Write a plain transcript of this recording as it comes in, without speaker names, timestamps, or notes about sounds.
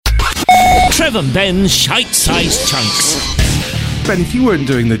Trev and Ben's shite-sized chunks. Ben, if you weren't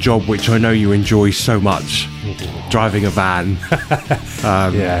doing the job which I know you enjoy so much, driving a van,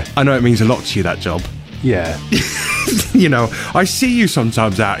 Yeah. I know it means a lot to you, that job. Yeah. You know, I see you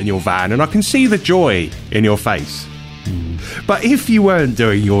sometimes out in your van and I can see the joy in your face. But if you weren't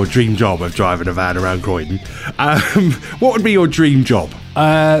doing your dream job of driving a van around Croydon, what would be your dream job?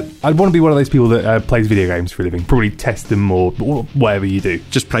 I'd want to be one of those people that plays video games for a living. Probably test them or whatever you do.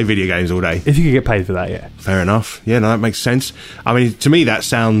 Just play video games all day? If you could get paid for that, yeah. Fair enough. Yeah, no, that makes sense. I mean, to me, that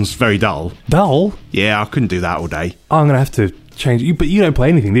sounds very dull. Dull? Yeah, I couldn't do that all day. I'm going to have to change it. But you don't play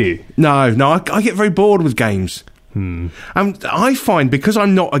anything, do you? No, I get very bored with games. I find, because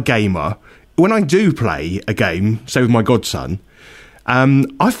I'm not a gamer, when I do play a game, say with my godson,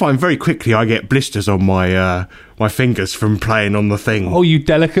 I find very quickly I get blisters on my my fingers from playing on the thing. Oh, you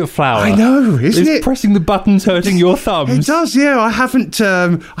delicate flower. I know, isn't it? Pressing the buttons hurting your thumbs. It does, yeah. I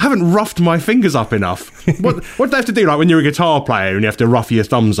haven't roughed my fingers up enough. What do they have to do, like when you're a guitar player and you have to rough your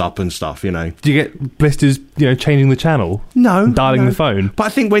thumbs up and stuff, you know? Do you get blisters, changing the channel? No. Dialing the phone? But I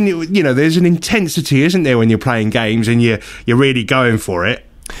think when there's an intensity, isn't there, when you're playing games and you're really going for it.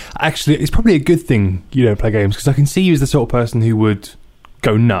 Actually, it's probably a good thing you don't play games, because I can see you as the sort of person who would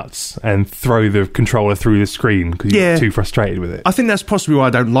go nuts and throw the controller through the screen because you're too frustrated with it. I think that's possibly why I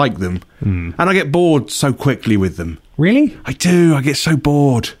don't like them. And I get bored so quickly with them. Really? I do. I get so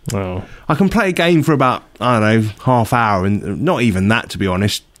bored. Oh. I can play a game for about, I don't know, half hour, and not even that, to be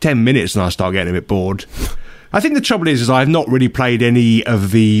honest. 10 minutes and I start getting a bit bored. I think the trouble is I've not really played any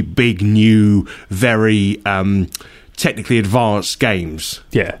of the big, new, very technically advanced games.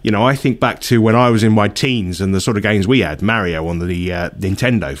 Yeah. I think back to when I was in my teens and the sort of games we had. Mario on the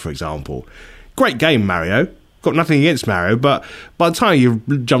Nintendo, for example. Great game, Mario. Got nothing against Mario, but by the time you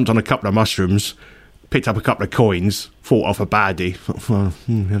jumped on a couple of mushrooms, picked up a couple of coins, fought off a baddie, well,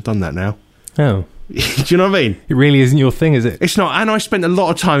 I've done that now. Oh. Do you know what I mean? It really isn't your thing, is it? It's not. And I spent a lot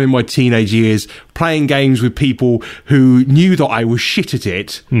of time in my teenage years playing games with people who knew that I was shit at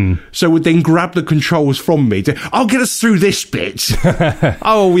it, so would then grab the controls from me to, I'll get us through this bit.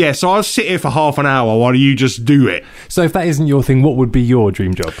 Oh, yeah, so I'll sit here for half an hour while you just do it. So if that isn't your thing, what would be your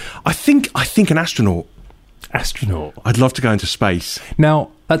dream job? I think an astronaut. Astronaut? I'd love to go into space.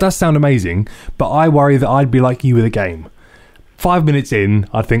 Now, that does sound amazing, but I worry that I'd be like you with a game. 5 minutes in,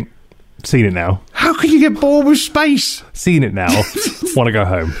 I'd think, seen it now. How can you get bored with space? Seen it now. Want to go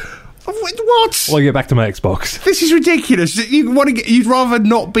home. What? Or get back to my Xbox. This is ridiculous. You'd rather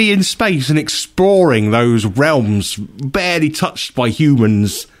not be in space and exploring those realms barely touched by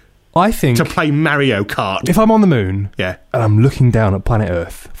humans. I think to play Mario Kart. If I'm on the moon, yeah, and I'm looking down at planet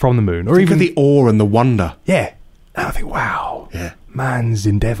Earth from the moon, or think even of the awe and the wonder. Yeah, and I think, wow, yeah, man's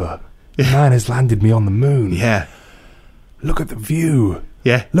endeavour. Yeah. Man has landed me on the moon. Yeah, look at the view.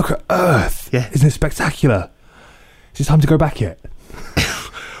 Yeah. Look at Earth. Yeah. Isn't it spectacular? Is it time to go back yet?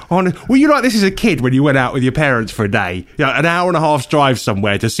 Were you like this as a kid when you went out with your parents for a day? An hour and a half's drive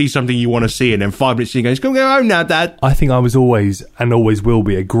somewhere to see something you want to see, and then 5 minutes you go home now, Dad. I think I was always, and always will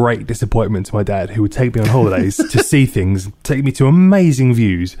be, a great disappointment to my dad, who would take me on holidays to see things, take me to amazing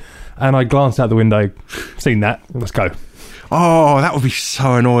views, and I glanced out the window, seen that, let's go. Oh, that would be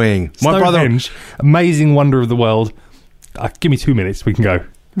so annoying. My brother, amazing wonder of the world. Give me 2 minutes, we can go.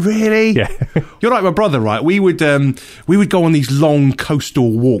 Really? Yeah. You're like my brother, right? We would go on these long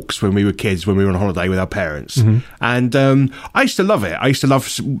coastal walks when we were kids, when we were on holiday with our parents. Mm-hmm. And I used to love it. I used to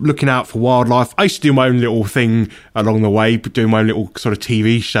love looking out for wildlife. I used to do my own little thing along the way, doing my own little sort of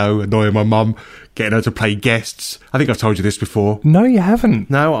TV show, annoying my mum, getting her to play guests. I think I've told you this before. No, you haven't.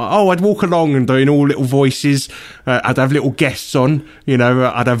 No? Oh, I'd walk along and doing all little voices. I'd have little guests on.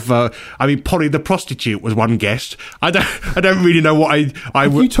 I'd have... Polly the prostitute was one guest. I don't really know what I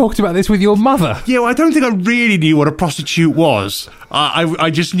You talked about this with your mother. Yeah, well, I don't think I really knew what a prostitute was.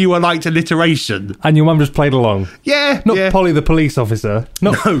 I just knew I liked alliteration. And your mum just played along? Yeah. Not Polly the police officer?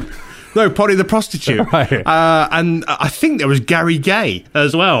 No, Polly the prostitute. Right. And I think there was Gary Gay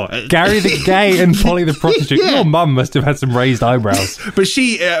as well. Gary the Gay and Polly the prostitute. Yeah. Your mum must have had some raised eyebrows. But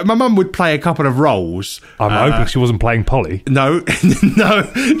my mum would play a couple of roles. I'm hoping she wasn't playing Polly. No,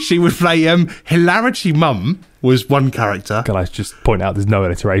 she would play Hilarity Mum was one character. Can I just point out there's no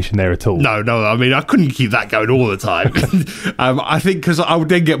alliteration there at all? No, I couldn't keep that going all the time. I think because I would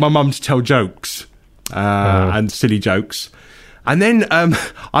then get my mum to tell jokes and silly jokes. And then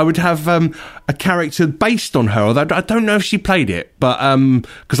I would have a character based on her, although I don't know if she played it, but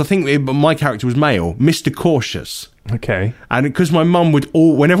because I think my character was male, Mr. Cautious. Okay. And because my mum would,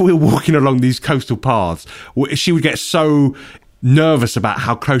 whenever we were walking along these coastal paths, she would get so nervous about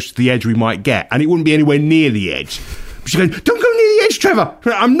how close to the edge we might get, and it wouldn't be anywhere near the edge. She'd go, don't go near the edge, Trevor,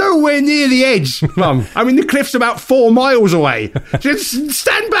 I'm nowhere near the edge, Mum. I mean, the cliff's about 4 miles away. Just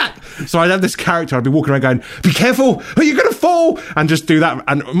stand back. So I'd have this character, I'd be walking around going, be careful, are you going to fall? And just do that.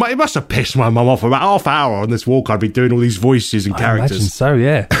 And it must have pissed my mum off. For about half hour on this walk, I'd be doing all these voices and characters. I imagine so,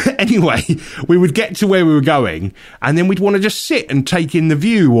 yeah. Anyway, we would get to where we were going, and then we'd want to just sit and take in the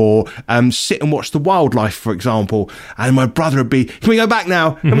view, or sit and watch the wildlife, for example. And my brother would be, can we go back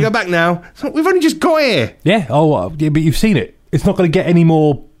now? Can we go back now? So we've only just got here. Yeah, yeah, but you've seen it. It's not going to get any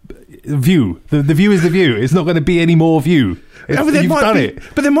more view. The view is the view. It's not going to be any more view. You've done it.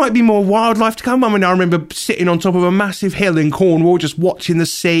 But there might be more wildlife to come. I mean, I remember sitting on top of a massive hill in Cornwall, just watching the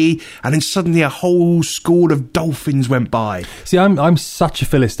sea, and then suddenly a whole school of dolphins went by. See, I'm such a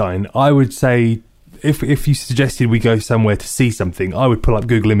Philistine. I would say, if you suggested we go somewhere to see something, I would pull up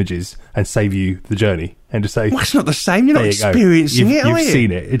Google Images and save you the journey, and just say, well, it's not the same. You're not experiencing it, are you? You've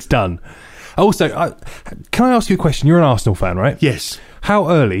seen it. It's done. Also, can I ask you a question? You're an Arsenal fan, right? Yes. How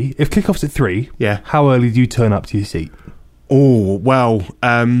early, if kickoff's at 3, how early do you turn up to your seat? Oh, well...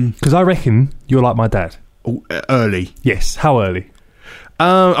 Because I reckon you're like my dad. Early? Yes. How early?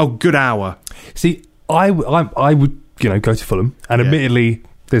 Good hour. See, I would, go to Fulham, and admittedly,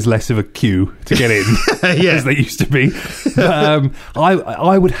 there's less of a queue to get in as there used to be. But,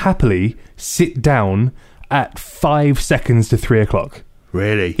 I would happily sit down at 5 seconds to 3 o'clock.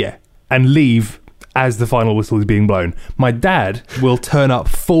 Really? Yeah. And leave as the final whistle is being blown. My dad will turn up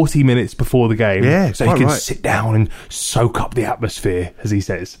 40 minutes before the game, so he can sit down and soak up the atmosphere, as he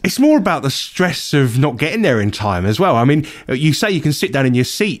says. It's more about the stress of not getting there in time as well. I mean, you say you can sit down in your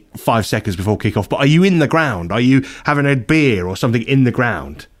seat 5 seconds before kickoff, but are you in the ground? Are you having a beer or something in the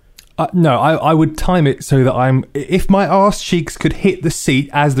ground? No, I would time it so that if my arse cheeks could hit the seat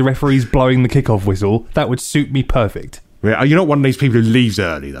as the referee's blowing the kickoff whistle, that would suit me perfect. You're not one of these people who leaves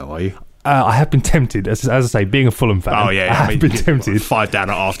early, though, are you? I have been tempted, as I say, being a Fulham fan. Oh, yeah. I have been tempted. 5 down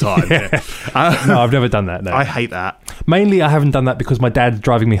at half time. No, I've never done that, no. I hate that. Mainly, I haven't done that because my dad's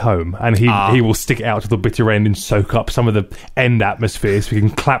driving me home, and he will stick it out to the bitter end and soak up some of the end atmosphere so we can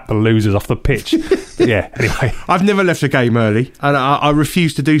clap the losers off the pitch. Anyway. I've never left a game early, and I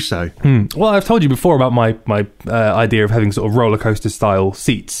refuse to do so. Well, I've told you before about my idea of having sort of roller coaster style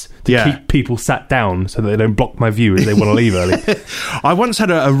seats to keep people sat down so that they don't block my view as they want to leave early. I once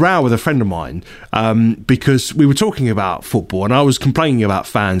had a row with a friend of mine because we were talking about football, and I was complaining about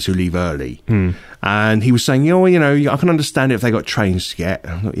fans who leave early. And he was saying, I can understand it if they got trains to get.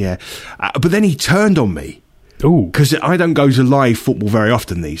 I thought, but then he turned on me. Because I don't go to live football very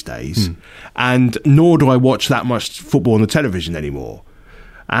often these days, and nor do I watch that much football on the television anymore.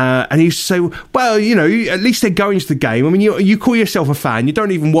 And he used to say, well, at least they're going to the game. I mean, you call yourself a fan. You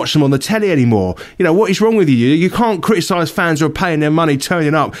don't even watch them on the telly anymore. What is wrong with you? You can't criticise fans who are paying their money,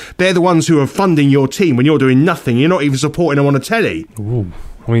 turning up. They're the ones who are funding your team when you're doing nothing. You're not even supporting them on the telly. Ooh.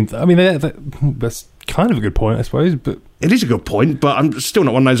 I mean, that's kind of a good point, I suppose. But it is a good point, but I'm still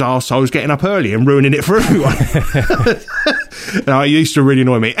not one of those arseholes getting up early and ruining it for everyone. No, it used to really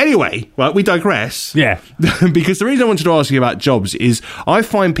annoy me. Anyway, well, we digress. Yeah. Because the reason I wanted to ask you about jobs is I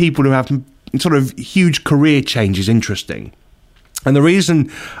find people who have sort of huge career changes interesting. And the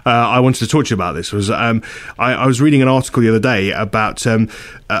reason I wanted to talk to you about this was I was reading an article the other day about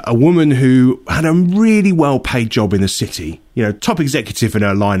a woman who had a really well-paid job in the city, top executive in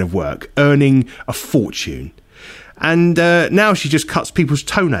her line of work, earning a fortune. And now she just cuts people's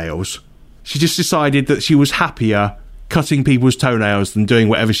toenails. She just decided that she was happier cutting people's toenails than doing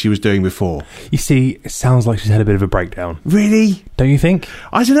whatever she was doing before. You see, it sounds like she's had a bit of a breakdown. Really? Don't you think?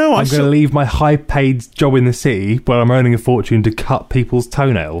 I don't know. I'm going to leave my high-paid job in the city where I'm earning a fortune to cut people's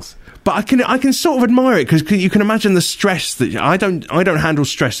toenails. But I can sort of admire it because you can imagine the stress that I don't handle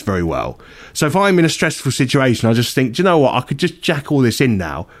stress very well. So if I'm in a stressful situation, I just think, do you know what? I could just jack all this in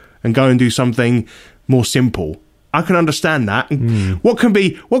now and go and do something more simple. I can understand that. What can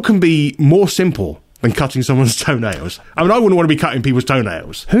be more simple than cutting someone's toenails? I mean, I wouldn't want to be cutting people's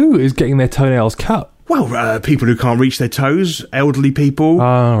toenails. Who is getting their toenails cut? Well, people who can't reach their toes, elderly people.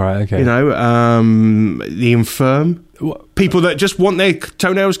 Oh, right, okay. The infirm. People that just want their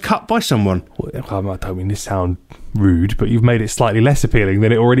toenails cut by someone. Well, I don't mean to sound rude, but you've made it slightly less appealing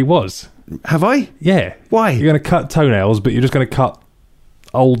than it already was. Have I? Yeah. Why? You're going to cut toenails, but you're just going to cut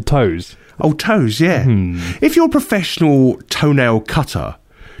old toes. Old toes, yeah. If you're a professional toenail cutter,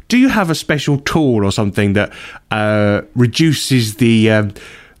 do you have a special tool or something that reduces the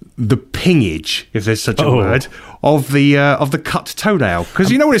pingage, if there's such a word, of the cut toenail?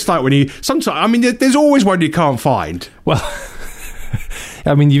 Because you know what it's like when you sometimes. I mean, there's always one you can't find. Well,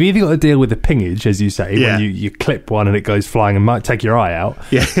 I mean, you've either got to deal with the pingage, as you say, when you clip one and it goes flying and might take your eye out.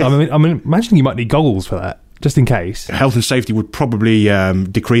 Yeah. I mean, imagine you might need goggles for that. just in case. Health and safety would probably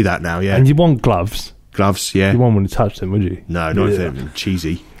decree that now, yeah. And you want gloves. Gloves, yeah. You won't want to touch them, would you? No, not if they're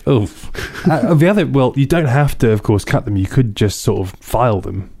cheesy. Oh. You don't have to, of course, cut them. You could just sort of file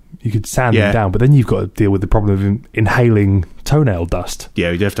them. You could sand them down, but then you've got to deal with the problem of inhaling toenail dust. Yeah,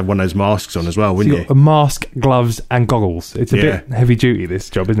 you'd have to have one of those masks on as well, wouldn't you? A mask, gloves, and goggles. It's a bit heavy duty, this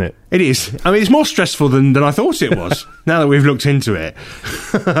job, isn't it? It is. I mean, it's more stressful than I thought it was. Now that we've looked into it,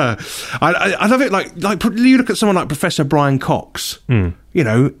 I love it. Like you look at someone like Professor Brian Cox, you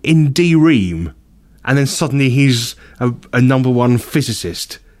know, in D-Ream, and then suddenly he's a number one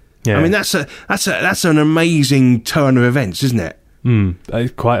physicist. Yeah. I mean, that's an amazing turn of events, isn't it?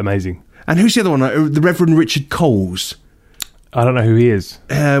 It's quite amazing. And who's the other one? The Reverend Richard Coles. I don't know who he is.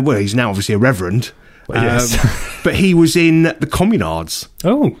 Well, he's now obviously a reverend. Yes. But he was in the Communards.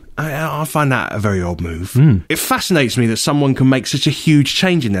 Oh. I find that a very odd move. It fascinates me that someone can make such a huge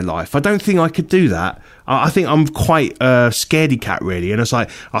change in their life. I don't think I could do that. I think I'm quite a scaredy cat, really. And it's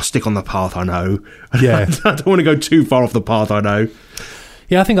like, I'll stick on the path I know. Yeah. I don't want to go too far off the path I know.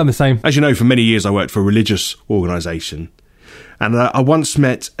 Yeah, I think I'm the same. As you know, for many years I worked for a religious organisation. And I once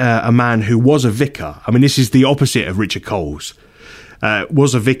met a man who was a vicar. I mean, this is the opposite of Richard Coles.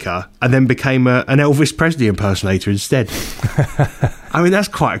 Was a vicar and then became an Elvis Presley impersonator instead. I mean, that's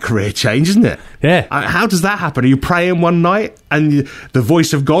quite a career change, isn't it? Yeah. How does that happen? Are you praying one night and the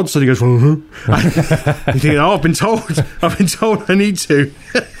voice of God suddenly goes, you think, oh, I've been told I need to.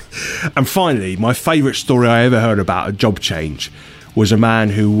 And finally, my favourite story I ever heard about a job change was a man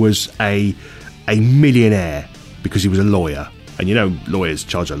who was a millionaire because he was a lawyer. And you know, lawyers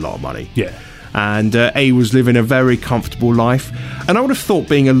charge a lot of money. Yeah. And he was living a very comfortable life. And I would have thought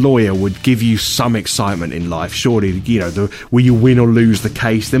being a lawyer would give you some excitement in life. Surely, you know, will you win or lose the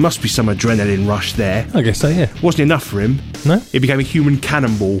case? There must be some adrenaline rush there. I guess so, yeah. Wasn't enough for him. No? He became a human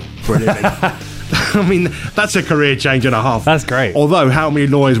cannonball for a living. I mean, that's a career change and a half. That's great. Although, how many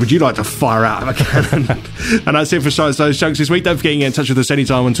lawyers would you like to fire out of a cannon? And that's it for Science Those Chunks this week. Don't forget to get in touch with us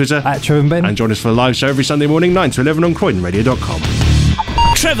anytime on Twitter. At Trev and Ben. And join us for a live show every Sunday morning, 9 to 11 on CroydonRadio.com.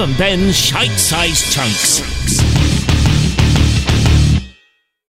 Trev and Ben's Shite-Sized Chunks.